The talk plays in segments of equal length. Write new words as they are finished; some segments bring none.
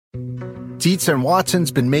Dietz and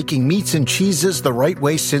Watson's been making meats and cheeses the right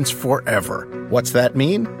way since forever. What's that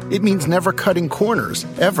mean? It means never cutting corners,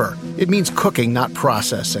 ever. It means cooking, not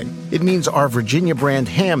processing. It means our Virginia brand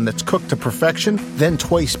ham that's cooked to perfection, then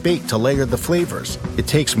twice baked to layer the flavors. It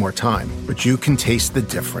takes more time, but you can taste the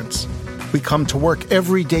difference. We come to work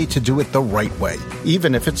every day to do it the right way,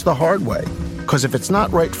 even if it's the hard way. Because if it's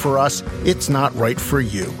not right for us, it's not right for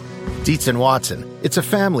you. Dietz and Watson, it's a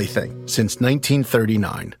family thing since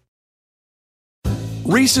 1939.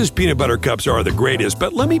 Reese's Peanut Butter Cups are the greatest,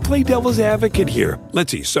 but let me play devil's advocate here.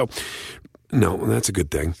 Let's see. No, that's a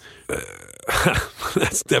good thing.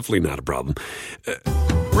 That's definitely not a problem.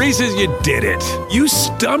 Reese's, you did it. You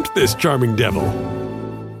stumped this charming devil.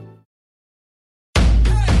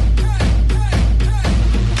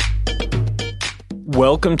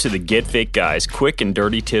 Welcome to the Get Fit Guys, quick and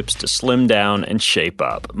dirty tips to slim down and shape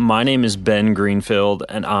up. My name is Ben Greenfield,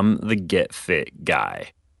 and I'm the Get Fit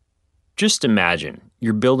Guy. Just imagine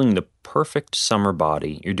you're building the perfect summer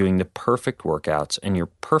body, you're doing the perfect workouts, and you're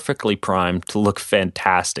perfectly primed to look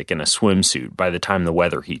fantastic in a swimsuit by the time the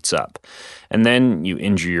weather heats up. And then you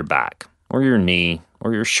injure your back, or your knee,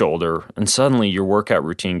 or your shoulder, and suddenly your workout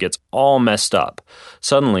routine gets all messed up.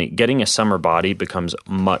 Suddenly, getting a summer body becomes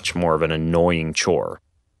much more of an annoying chore.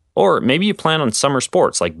 Or maybe you plan on summer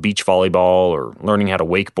sports like beach volleyball or learning how to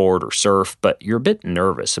wakeboard or surf, but you're a bit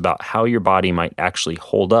nervous about how your body might actually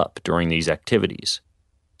hold up during these activities.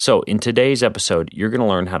 So in today's episode, you're going to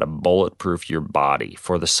learn how to bulletproof your body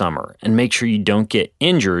for the summer and make sure you don't get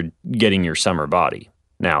injured getting your summer body.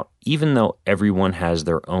 Now, even though everyone has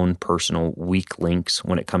their own personal weak links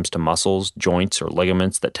when it comes to muscles, joints, or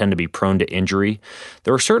ligaments that tend to be prone to injury,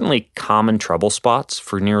 there are certainly common trouble spots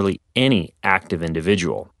for nearly any active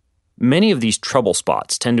individual. Many of these trouble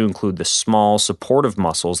spots tend to include the small, supportive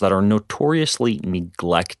muscles that are notoriously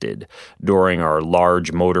neglected during our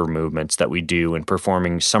large motor movements that we do in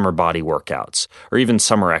performing summer body workouts, or even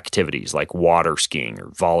summer activities like water skiing or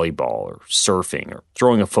volleyball or surfing or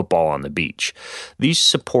throwing a football on the beach. These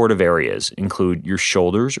supportive areas include your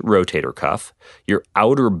shoulders, rotator cuff, your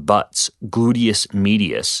outer butt's gluteus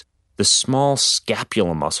medius, the small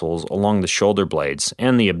scapula muscles along the shoulder blades,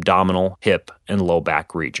 and the abdominal, hip, and low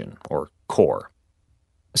back region, or core.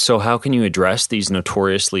 So how can you address these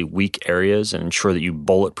notoriously weak areas and ensure that you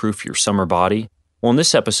bulletproof your summer body? Well, in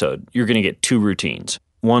this episode, you're going to get two routines.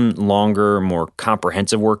 One longer, more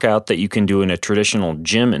comprehensive workout that you can do in a traditional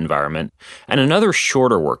gym environment, and another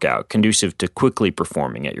shorter workout conducive to quickly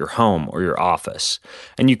performing at your home or your office.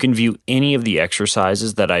 And you can view any of the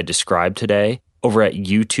exercises that I described today over at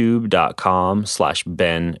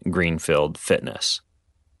youtube.com/Ben Greenfield Fitness.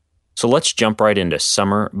 So let's jump right into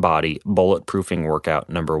summer body bulletproofing workout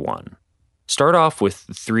number 1. Start off with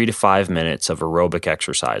 3 to 5 minutes of aerobic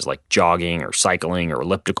exercise like jogging or cycling or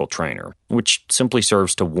elliptical trainer, which simply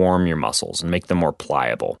serves to warm your muscles and make them more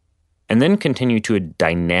pliable. And then continue to a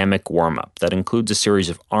dynamic warm-up that includes a series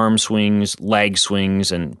of arm swings, leg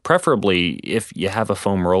swings, and preferably, if you have a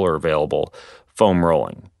foam roller available, foam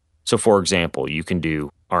rolling. So for example, you can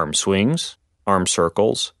do arm swings, arm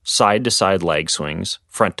circles, side-to-side leg swings,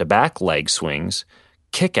 front-to-back leg swings,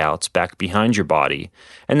 kickouts back behind your body,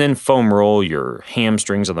 and then foam roll your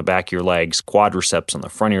hamstrings on the back of your legs, quadriceps on the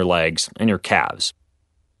front of your legs, and your calves.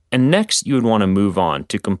 And next, you would want to move on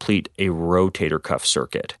to complete a rotator cuff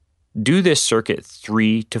circuit. Do this circuit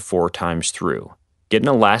 3 to 4 times through. Get an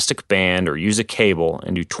elastic band or use a cable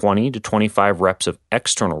and do 20 to 25 reps of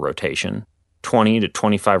external rotation, 20 to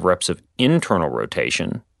 25 reps of internal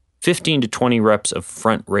rotation, 15 to 20 reps of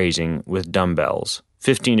front raising with dumbbells,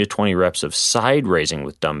 15 to 20 reps of side raising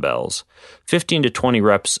with dumbbells, 15 to 20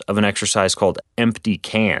 reps of an exercise called empty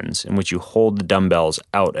cans, in which you hold the dumbbells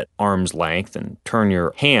out at arm's length and turn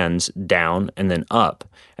your hands down and then up,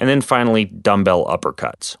 and then finally dumbbell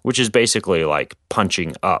uppercuts, which is basically like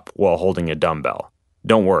punching up while holding a dumbbell.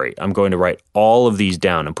 Don't worry, I'm going to write all of these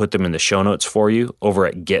down and put them in the show notes for you over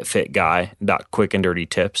at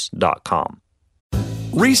getfitguy.quickanddirtytips.com.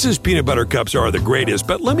 Reese's Peanut Butter Cups are the greatest,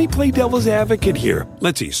 but let me play devil's advocate here.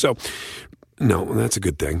 Let's see. No, that's a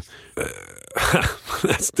good thing.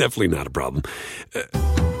 That's definitely not a problem.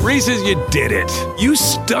 Reese's, you did it. You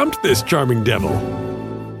stumped this charming devil.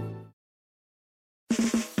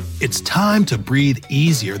 It's time to breathe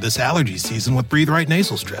easier this allergy season with Breathe Right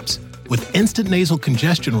nasal strips. With instant nasal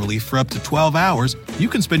congestion relief for up to 12 hours, you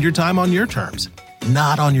can spend your time on your terms,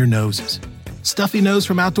 not on your noses. Stuffy nose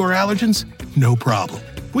from outdoor allergens? No problem.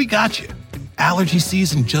 We got you. Allergy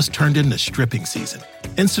season just turned into stripping season.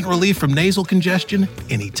 Instant relief from nasal congestion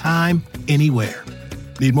anytime, anywhere.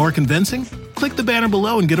 Need more convincing? Click the banner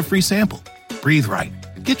below and get a free sample. Breathe Right.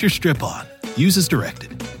 Get your strip on. Use as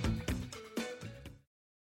directed.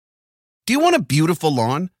 Do you want a beautiful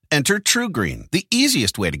lawn? Enter TruGreen, the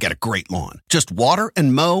easiest way to get a great lawn. Just water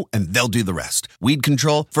and mow, and they'll do the rest. Weed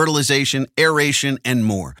control, fertilization, aeration, and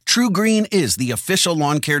more. TruGreen is the official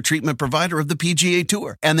lawn care treatment provider of the PGA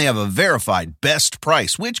Tour, and they have a verified best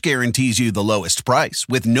price, which guarantees you the lowest price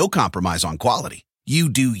with no compromise on quality. You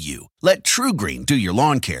do you. Let TruGreen do your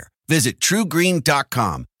lawn care. Visit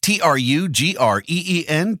TruGreen.com,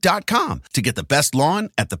 TruGreen.com, to get the best lawn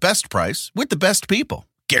at the best price with the best people.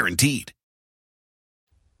 Guaranteed.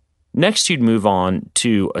 Next, you'd move on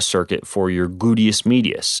to a circuit for your gluteus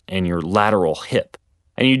medius and your lateral hip.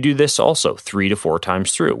 And you do this also 3 to 4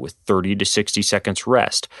 times through with 30 to 60 seconds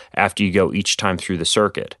rest after you go each time through the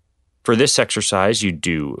circuit. For this exercise, you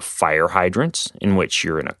do fire hydrants, in which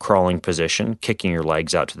you're in a crawling position, kicking your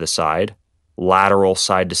legs out to the side, lateral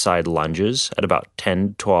side-to-side lunges at about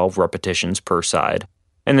 10 to 12 repetitions per side,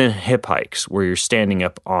 and then hip hikes, where you're standing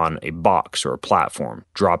up on a box or a platform,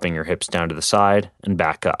 dropping your hips down to the side and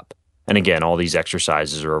back up. And again, all these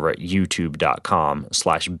exercises are over at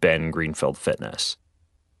youtube.com/Ben Greenfield Fitness.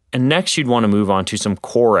 And next, you'd want to move on to some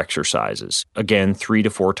core exercises. Again, 3 to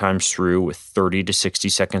 4 times through with 30 to 60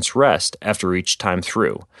 seconds rest after each time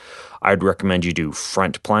through. I'd recommend you do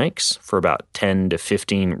front planks for about 10 to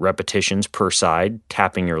 15 repetitions per side,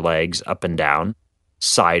 tapping your legs up and down.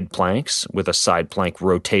 Side planks with a side plank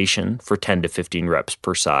rotation for 10 to 15 reps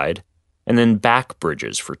per side. And then back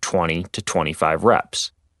bridges for 20 to 25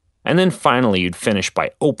 reps. And then finally, you'd finish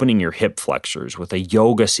by opening your hip flexors with a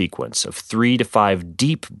yoga sequence of 3 to 5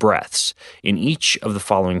 deep breaths in each of the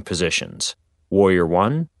following positions: Warrior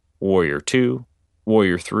 1, Warrior 2,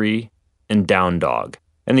 Warrior 3, and Down Dog.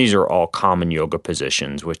 And these are all common yoga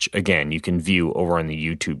positions, which, again, you can view over on the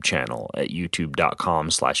YouTube channel at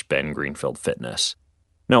youtube.com/Ben Greenfield Fitness.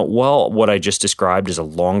 Now, while what I just described is a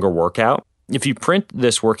longer workout, if you print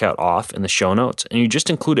this workout off in the show notes and you just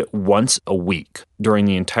include it once a week during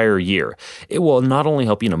the entire year, it will not only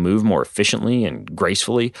help you to move more efficiently and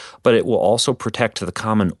gracefully, but it will also protect the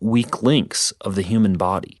common weak links of the human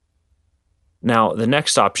body. Now, the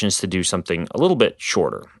next option is to do something a little bit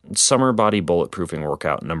shorter. Summer Body Bulletproofing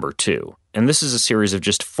Workout number 2. And this is a series of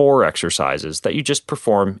just 4 exercises that you just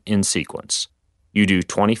perform in sequence. You do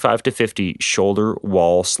 25 to 50 shoulder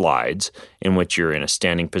wall slides, in which you're in a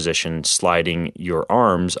standing position sliding your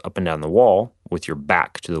arms up and down the wall with your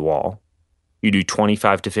back to the wall. You do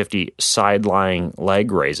 25 to 50 side-lying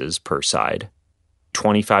leg raises per side,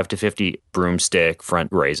 25 to 50 broomstick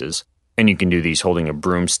front raises, and you can do these holding a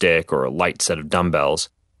broomstick or a light set of dumbbells.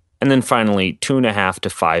 And then finally, 2.5 to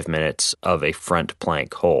 5 minutes of a front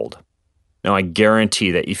plank hold. Now, I guarantee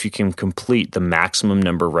that if you can complete the maximum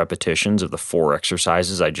number of repetitions of the 4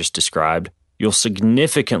 exercises I just described, you'll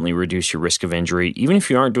significantly reduce your risk of injury, even if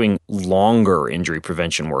you aren't doing longer injury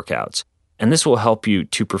prevention workouts. And this will help you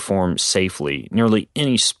to perform safely nearly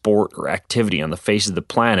any sport or activity on the face of the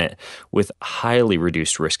planet with highly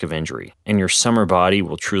reduced risk of injury. And your summer body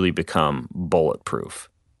will truly become bulletproof.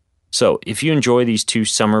 So if you enjoy these 2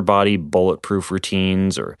 summer body bulletproof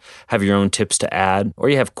routines, or have your own tips to add, or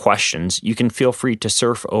you have questions, you can feel free to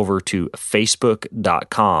surf over to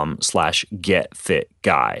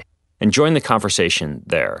facebook.com/getfitguy and join the conversation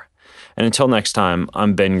there. And until next time,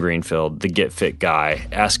 I'm Ben Greenfield, the Get Fit Guy,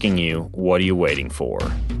 asking you, what are you waiting for?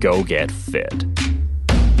 Go get fit.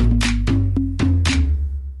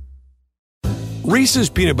 Reese's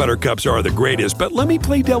peanut butter cups are the greatest, but let me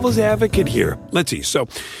play devil's advocate here. Let's see. So,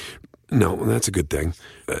 no, that's a good thing.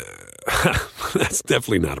 That's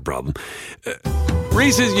definitely not a problem.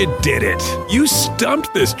 Reese's, you did it. You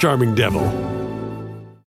stumped this charming devil.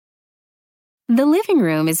 The living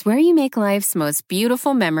room is where you make life's most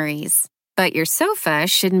beautiful memories. But your sofa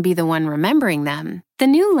shouldn't be the one remembering them. The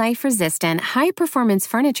new life-resistant, high-performance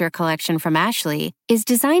furniture collection from Ashley is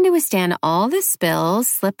designed to withstand all the spills,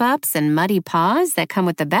 slip-ups, and muddy paws that come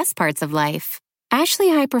with the best parts of life. Ashley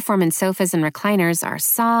high-performance sofas and recliners are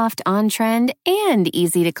soft, on-trend, and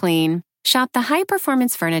easy to clean. Shop the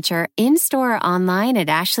high-performance furniture in-store or online at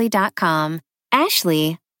ashley.com.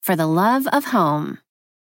 Ashley, for the love of home.